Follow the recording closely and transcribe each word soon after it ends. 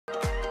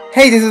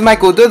Hey, this is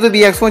Michael,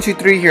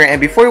 WBX123 here, and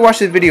before you watch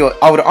this video,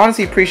 I would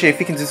honestly appreciate if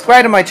you can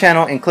subscribe to my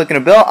channel and click on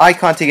the bell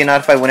icon to get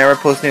notified whenever I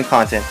post new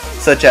content,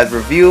 such as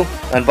review,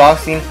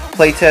 unboxing,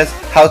 playtest,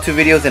 how-to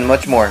videos, and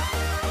much more.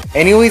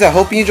 Anyways, I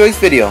hope you enjoy this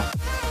video.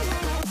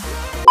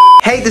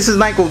 Hey, this is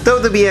Michael,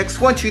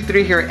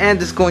 WBX123 here, and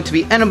this is going to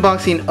be an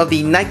unboxing of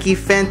the Nike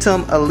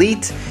Phantom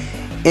Elite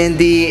in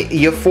the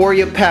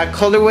Euphoria pack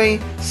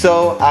colorway,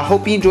 so I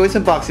hope you enjoy this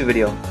unboxing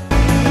video.